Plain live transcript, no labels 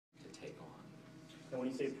And when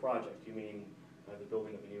you say project, you mean the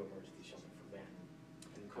building of a new emergency shelter for men.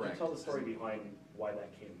 And Correct. Can you tell the story behind why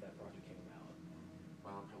that project came about?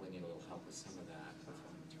 Well, I'll probably need a little help with some of that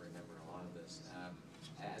to remember a lot of this.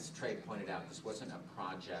 As Trey pointed out, this wasn't a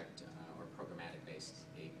project or programmatic-based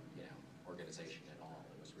organization at all.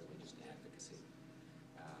 It was really just advocacy.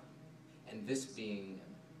 And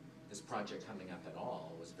this project coming up at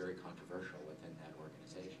all was very controversial within that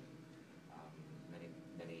organization.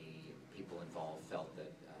 Many people involved felt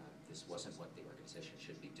that this wasn't what the organization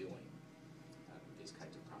should be doing, these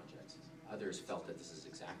kinds of projects. Others felt that this is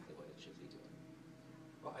exactly what it should be doing.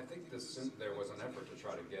 Well, I think there was an effort to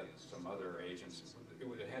try to get some other agencies.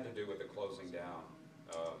 It had to do with the closing down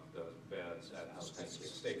of the beds at the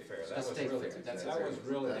State Fair. That was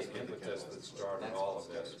really the impetus that started all of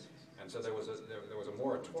this. And so there was a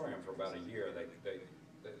moratorium for about a year.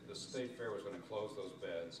 The State Fair was going to close those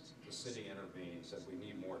beds. The city intervened, said we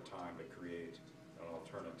need more time to create an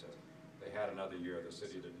alternative. They had another year. The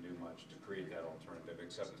city didn't do much to create that alternative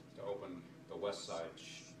except to open the West Side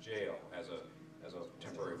Jail as a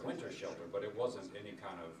temporary winter shelter, but it wasn't any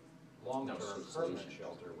kind of long-term permanent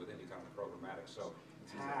shelter with any kind of programmatic. So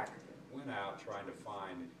HAC went out trying to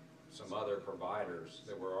find some other providers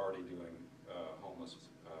that were already doing homeless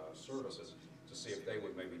services to see if they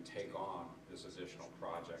would maybe take on this additional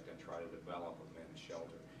project and try to develop a men's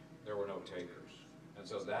shelter. There were no takers. And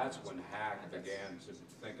so that's when HAC began to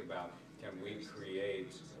think about, can we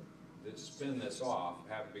spin this off,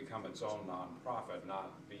 have it become its own nonprofit,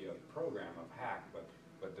 not be a program of HAC,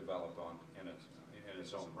 but develop in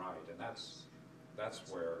its own right. And that's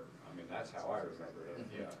where, I mean, that's how I remember it.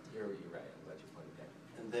 Yeah, you're right. I'm glad you pointed that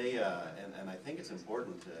out. And they and I think it's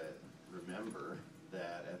important to remember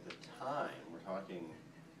that at the time, we're talking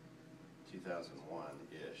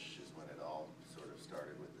 2001-ish is when it all sort of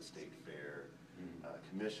started with the State Fair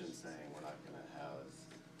Commission saying we're not going to house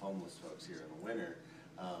homeless folks here in the winter.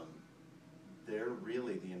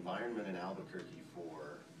 The environment in Albuquerque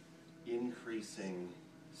for increasing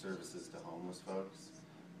services to homeless folks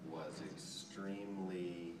was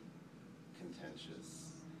extremely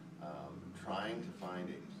contentious. Trying to find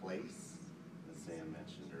a place, as Sam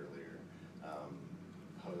mentioned earlier,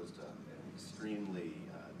 posed an extremely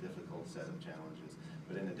difficult set of challenges.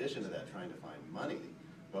 But in addition to that, trying to find money,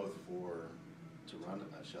 both to run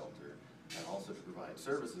a shelter and also to provide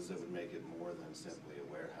services that would make it more than simply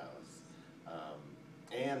a warehouse.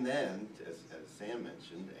 And then, as Sam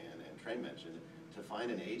mentioned and Trey mentioned, to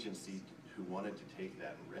find an agency who wanted to take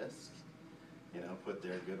that risk, put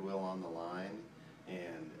their goodwill on the line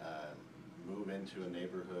and move into a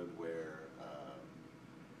neighborhood where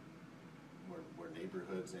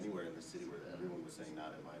neighborhoods anywhere in the city where everyone was saying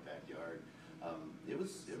not in my backyard. It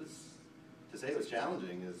was to say it was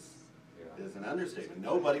challenging is an understatement.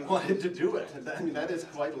 Nobody wanted to do it. I mean, that is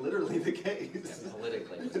quite literally the case. Yeah,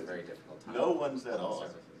 politically, it was a very difficult time. No one said, "Oh,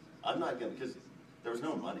 I'm not going to," because there was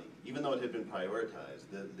no money, even though it had been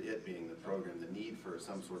prioritized. It being the program, the need for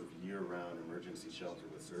some sort of year-round emergency shelter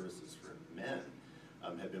with services for men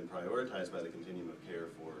had been prioritized by the continuum of care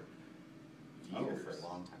for years, for a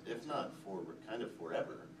long time, if not for kind of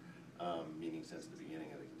forever, meaning since the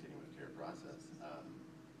beginning of the continuum of care process.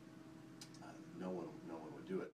 No one would do it.